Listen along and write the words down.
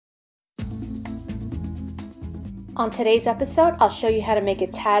On today's episode, I'll show you how to make a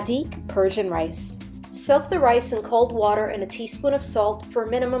tadig Persian rice. Soak the rice in cold water and a teaspoon of salt for a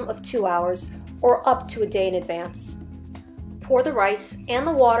minimum of 2 hours or up to a day in advance. Pour the rice and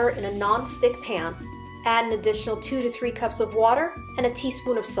the water in a non-stick pan. Add an additional 2 to 3 cups of water and a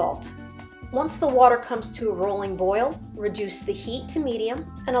teaspoon of salt. Once the water comes to a rolling boil, reduce the heat to medium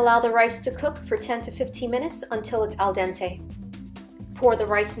and allow the rice to cook for 10 to 15 minutes until it's al dente. Pour the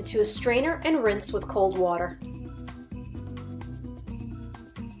rice into a strainer and rinse with cold water.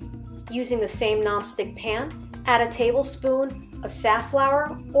 Using the same non-stick pan, add a tablespoon of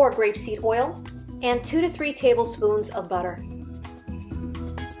safflower or grapeseed oil and 2 to 3 tablespoons of butter.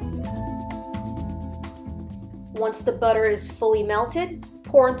 Once the butter is fully melted,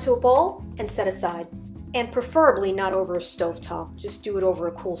 pour into a bowl and set aside. And preferably not over a stovetop, just do it over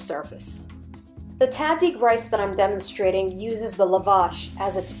a cool surface. The tadig rice that I'm demonstrating uses the lavash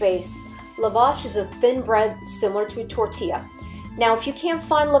as its base. Lavash is a thin bread similar to a tortilla. Now, if you can't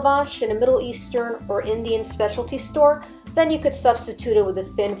find lavash in a Middle Eastern or Indian specialty store, then you could substitute it with a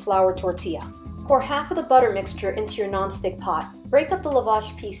thin flour tortilla. Pour half of the butter mixture into your non-stick pot. Break up the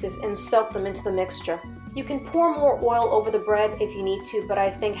lavash pieces and soak them into the mixture. You can pour more oil over the bread if you need to, but I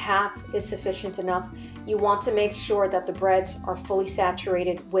think half is sufficient enough. You want to make sure that the breads are fully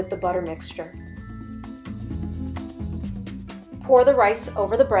saturated with the butter mixture. Pour the rice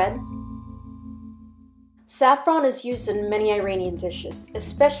over the bread. Saffron is used in many Iranian dishes,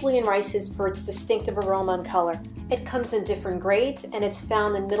 especially in rices for its distinctive aroma and color. It comes in different grades and it's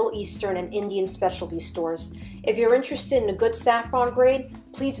found in Middle Eastern and Indian specialty stores. If you're interested in a good saffron grade,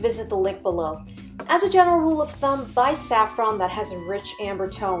 please visit the link below. As a general rule of thumb, buy saffron that has a rich amber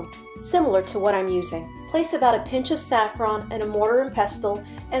tone, similar to what I'm using. Place about a pinch of saffron in a mortar and pestle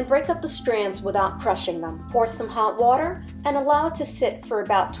and break up the strands without crushing them. Pour some hot water and allow it to sit for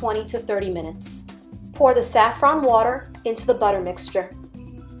about 20 to 30 minutes. Pour the saffron water into the butter mixture.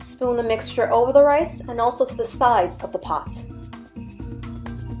 Spoon the mixture over the rice and also to the sides of the pot.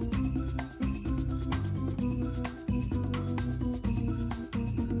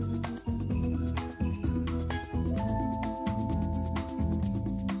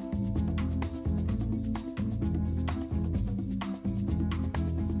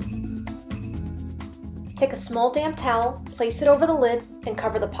 Take a small damp towel, place it over the lid, and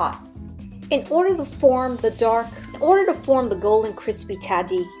cover the pot. In order to form the golden crispy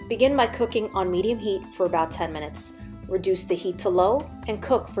tadig, begin by cooking on medium heat for about 10 minutes. Reduce the heat to low and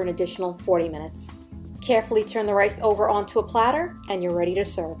cook for an additional 40 minutes. Carefully turn the rice over onto a platter and you're ready to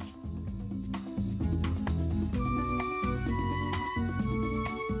serve.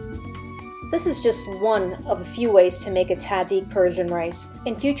 This is just one of a few ways to make a tadig Persian rice.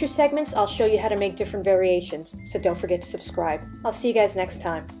 In future segments, I'll show you how to make different variations, so don't forget to subscribe. I'll see you guys next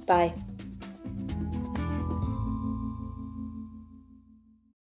time. Bye.